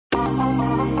Due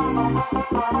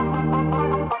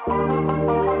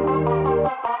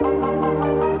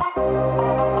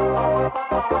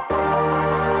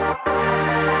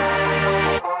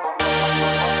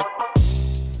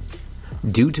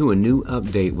to a new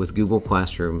update with Google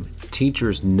Classroom,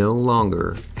 teachers no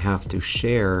longer have to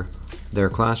share their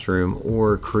classroom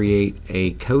or create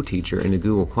a co-teacher in a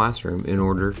Google Classroom in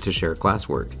order to share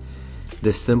classwork.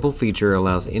 This simple feature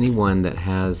allows anyone that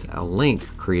has a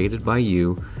link created by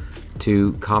you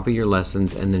to copy your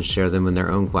lessons and then share them in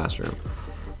their own classroom.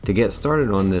 To get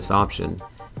started on this option,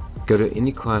 go to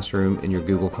any classroom in your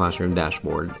Google Classroom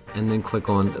dashboard and then click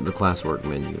on the Classwork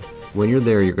menu. When you're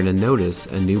there, you're going to notice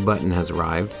a new button has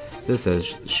arrived that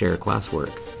says Share Classwork.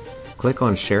 Click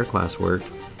on Share Classwork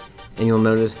and you'll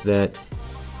notice that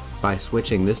by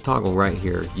switching this toggle right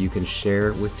here, you can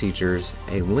share with teachers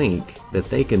a link that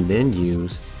they can then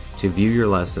use to view your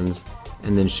lessons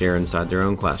and then share inside their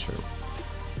own classroom.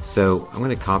 So I'm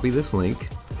going to copy this link.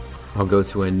 I'll go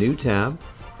to a new tab,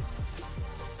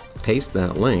 paste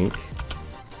that link,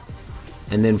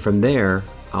 and then from there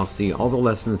I'll see all the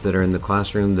lessons that are in the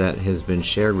classroom that has been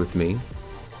shared with me.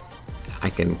 I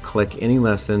can click any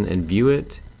lesson and view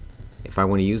it if I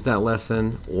want to use that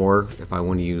lesson, or if I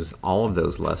want to use all of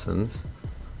those lessons.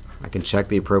 I can check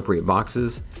the appropriate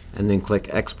boxes and then click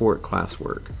Export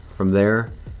Classwork. From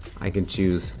there I can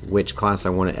choose which class I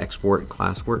want to export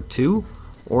classwork to,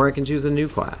 or I can choose a new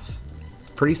class.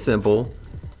 It's pretty simple.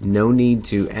 No need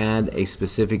to add a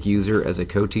specific user as a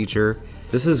co-teacher.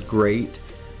 This is great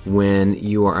when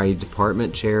you are a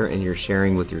department chair and you're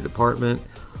sharing with your department,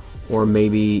 or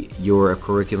maybe you're a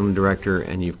curriculum director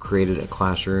and you've created a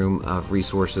classroom of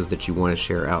resources that you want to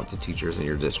share out to teachers in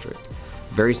your district.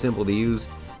 Very simple to use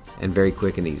and very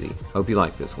quick and easy. Hope you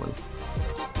like this one.